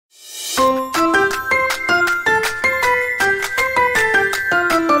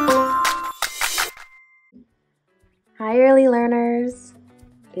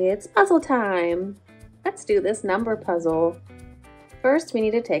It's puzzle time! Let's do this number puzzle. First, we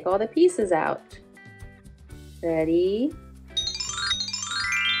need to take all the pieces out. Ready?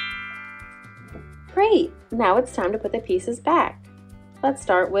 Great! Now it's time to put the pieces back. Let's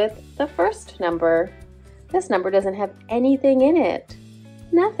start with the first number. This number doesn't have anything in it.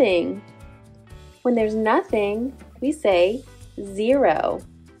 Nothing. When there's nothing, we say 0.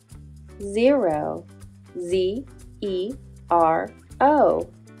 0. Z-E-R-O.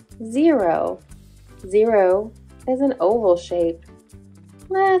 0. 0 is an oval shape.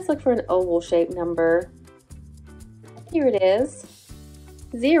 Let's look for an oval shaped number. Here it is.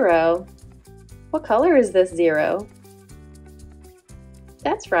 0. What color is this 0?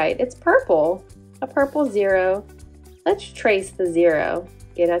 That's right, it's purple. A purple 0. Let's trace the 0.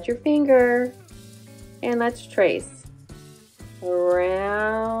 Get out your finger and let's trace.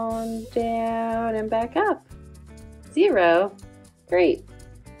 Around, down, and back up. 0. Great.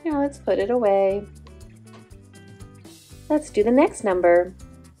 Now let's put it away. Let's do the next number.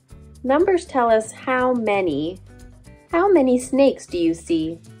 Numbers tell us how many. How many snakes do you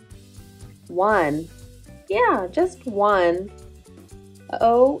see? 1. Yeah, just 1.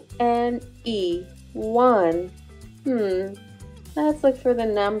 O-N-E. 1. Let's look for the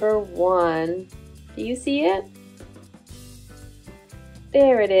number 1. Do you see it?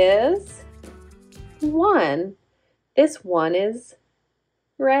 There it is. 1. This 1 is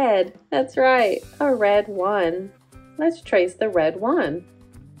red. That's right, a red 1. Let's trace the red 1.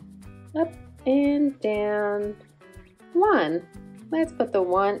 Up and down. 1. Let's put the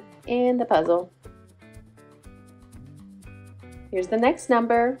 1 in the puzzle. Here's the next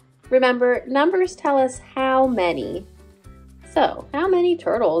number. Remember, numbers tell us how many. So, how many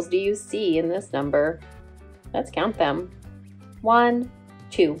turtles do you see in this number? Let's count them. 1,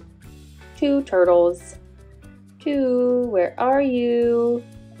 2. 2 turtles. 2, where are you?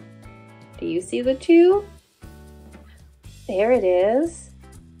 Do you see the 2? There it is.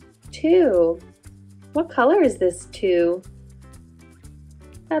 2. What color is this 2?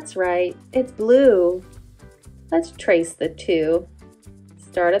 That's right, it's blue. Let's trace the 2.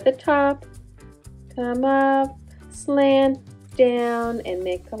 Start at the top, come up, slant down, and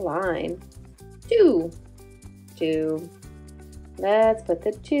make a line. 2. 2. Let's put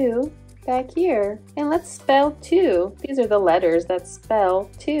the 2 back here, and let's spell 2. These are the letters that spell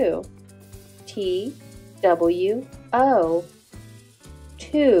 2. T-W-O.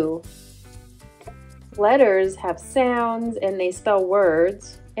 2. Letters have sounds and they spell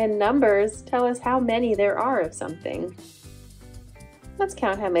words, and numbers tell us how many there are of something. Let's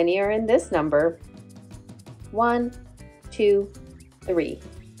count how many are in this number. 1, 2, 3.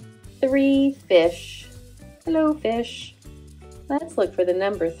 3 fish. Hello, fish. Let's look for the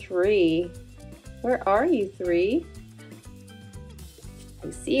number 3. Where are you, 3? I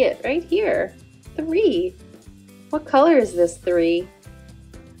see it right here. 3. What color is this 3?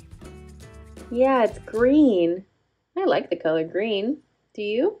 Yeah, it's green. I like the color green. Do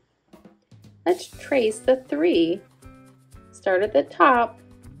you? Let's trace the 3. Start at the top,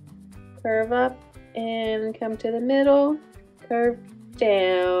 curve up and come to the middle, curve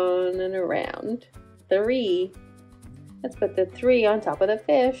down and around. 3. Let's put the 3 on top of the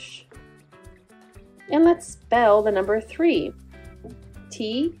fish. And let's spell the number 3.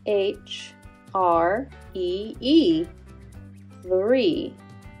 T-H-R-E-E. 3.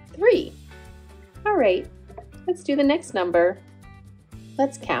 3. All right, let's do the next number.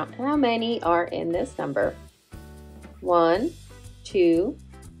 Let's count how many are in this number. 1, 2,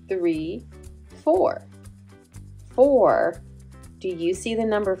 3, 4. 4. Do you see the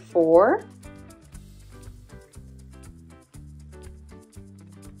number 4?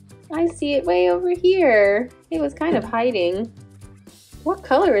 I see it way over here. It was kind of hiding. What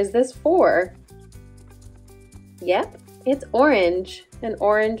color is this 4? Yep, it's orange. An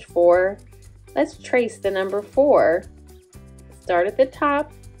orange 4. Let's trace the number 4. Start at the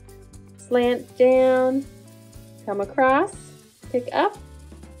top, slant down, come across, pick up,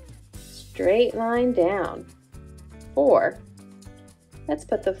 straight line down. 4. Let's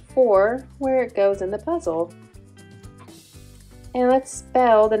put the 4 where it goes in the puzzle. And let's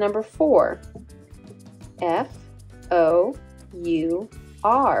spell the number 4. F-O-U-R.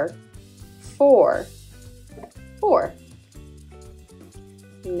 4. 4.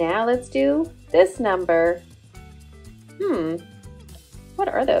 Now let's do this number. What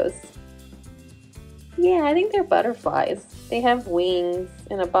are those? Yeah, I think they're butterflies. They have wings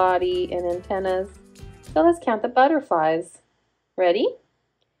and a body and antennas. So let's count the butterflies. Ready?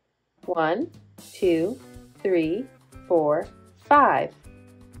 1, 2, 3, 4, 5.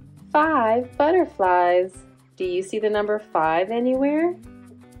 5 butterflies. Do you see the number 5 anywhere?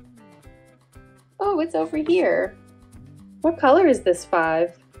 Oh, it's over here. What color is this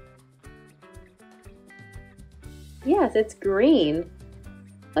 5? Yes, it's green.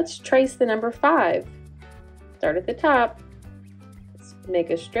 Let's trace the number 5. Start at the top. Let's make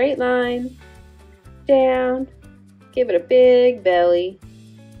a straight line. Down. Give it a big belly.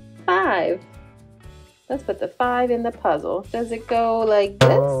 5. Let's put the 5 in the puzzle. Does it go like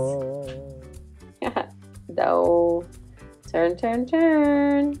this? No. Turn, turn,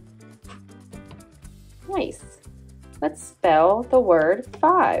 turn. Nice. Let's spell the word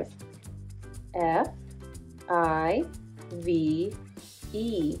 5. F-I-V-E.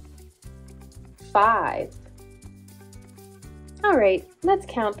 5. All right, let's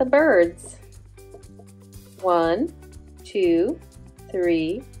count the birds. 1, 2,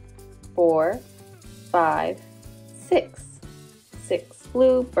 3, 4, 5, 6. 6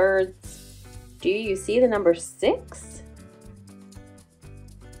 blue birds. Do you see the number 6?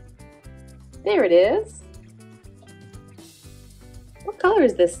 There it is. What color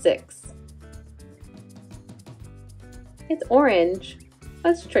is this 6? It's orange.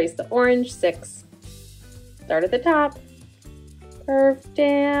 Let's trace the orange 6. Start at the top. Curve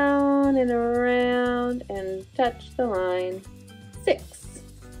down and around and touch the line. 6.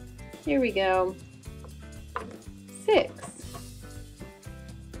 Here we go. 6.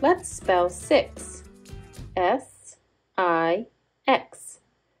 Let's spell 6. S-I-X.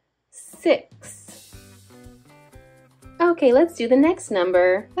 6. Okay, let's do the next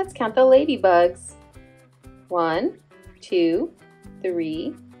number. Let's count the ladybugs. 1, 2,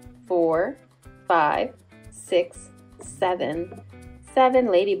 3, 4, 5, 6, 7. 7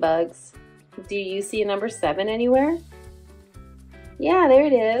 ladybugs. Do you see a number 7 anywhere? Yeah, there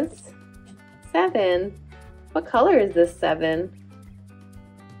it is. 7. What color is this 7?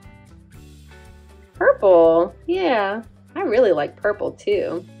 Purple. Yeah, I really like purple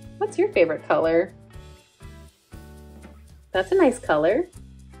too. What's your favorite color? That's a nice color.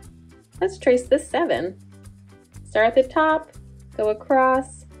 Let's trace this 7. Start at the top, go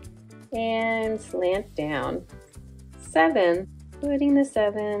across, and slant down. 7. Putting the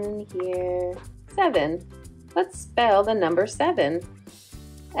 7 here. 7. Let's spell the number 7.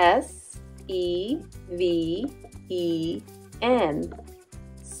 S-E-V-E-N.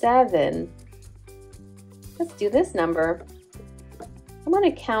 7. Let's do this number. I'm going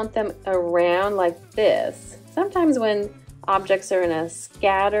to count them around like this. Sometimes when objects are in a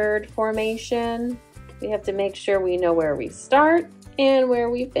scattered formation, we have to make sure we know where we start and where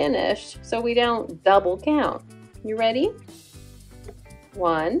we finish so we don't double count. You ready?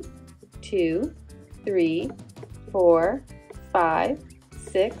 1, 2, 3, 4, 5,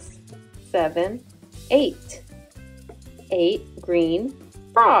 6, 7, 8. 8 green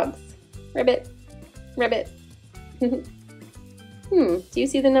frogs. Ribbit, ribbit. Do you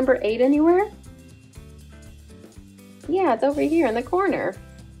see the number 8 anywhere? Yeah, it's over here in the corner.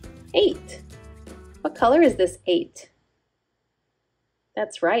 8. What color is this 8?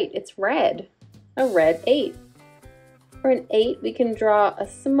 That's right, it's red. A red 8. For an 8, we can draw a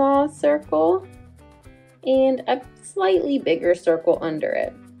small circle and a slightly bigger circle under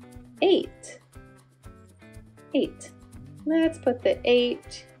it. 8. 8. Let's put the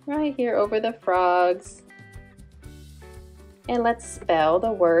 8 right here over the frogs. And let's spell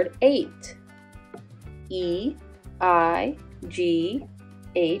the word 8. E-I-G-H-T.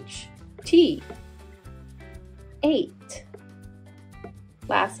 8.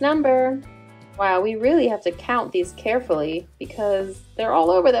 Last number. Wow, we really have to count these carefully because they're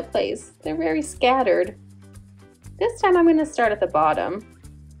all over the place. They're very scattered. This time I'm going to start at the bottom.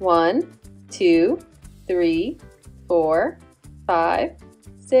 1, 2, 3, 4, 5,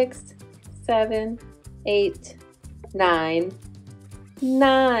 6, 7, 8, 9.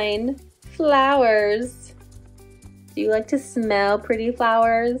 9 flowers. Do you like to smell pretty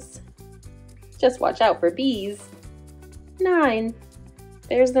flowers? Just watch out for bees. 9.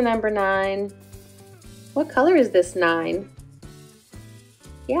 There's the number 9. What color is this 9?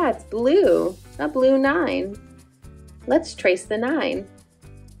 Yeah, it's blue. A blue 9. Let's trace the 9.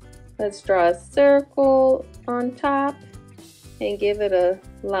 Let's draw a circle on top and give it a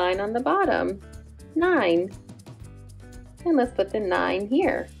line on the bottom. 9. And let's put the 9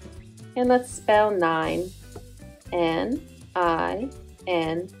 here. And let's spell 9. N-I-N-E.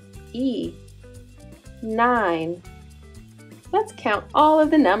 9. Let's count all of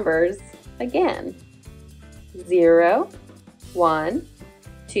the numbers again. 0, 1,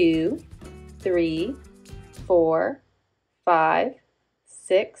 2, 3, 4, 5,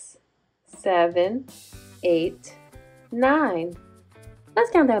 6, 7, 8, 9.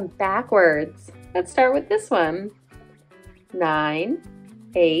 Let's count them backwards. Let's start with this one. 9,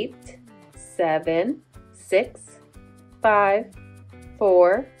 8, 7, 6, 5,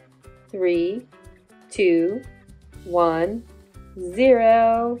 4, 3, 2, 1,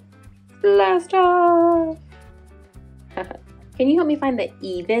 0. Blast off! Can you help me find the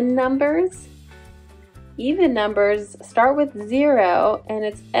even numbers? Even numbers start with 0 and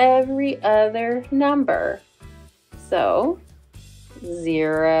it's every other number. So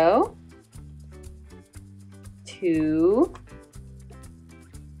 0, 2,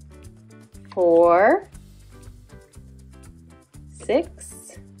 4,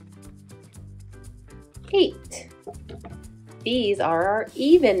 6, 8. These are our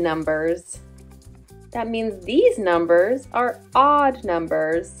even numbers. That means these numbers are odd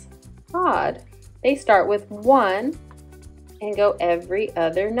numbers. Odd. They start with 1 and go every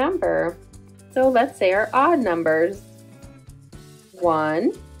other number. So let's say our odd numbers.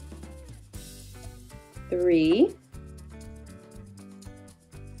 1, 3,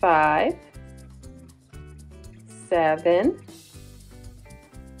 5, 7,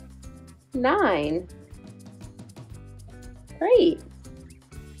 9. Great.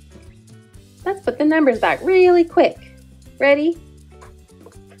 Let's put the numbers back really quick. Ready?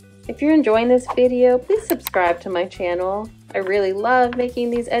 If you're enjoying this video, please subscribe to my channel. I really love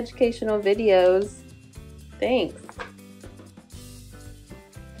making these educational videos. Thanks.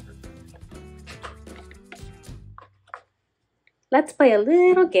 Let's play a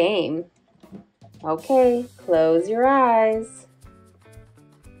little game. Okay, close your eyes.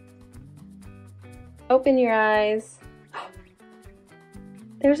 Open your eyes.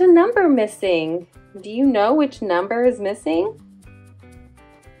 There's a number missing. Do you know which number is missing?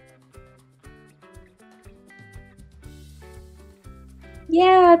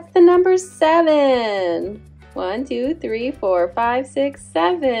 Yeah, it's the number 7. 1, 2, 3, 4, 5, 6,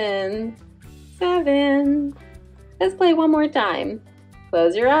 7. 7. Let's play one more time.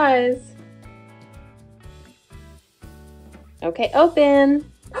 Close your eyes. Okay,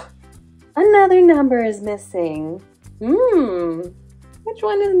 open. Another number is missing. Which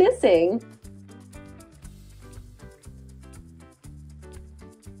one is missing?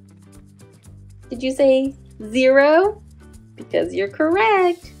 Did you say 0? Because you're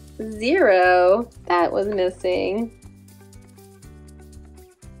correct. 0. That was missing.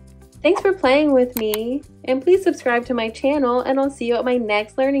 Thanks for playing with me, and please subscribe to my channel, and I'll see you at my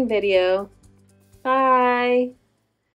next learning video. Bye!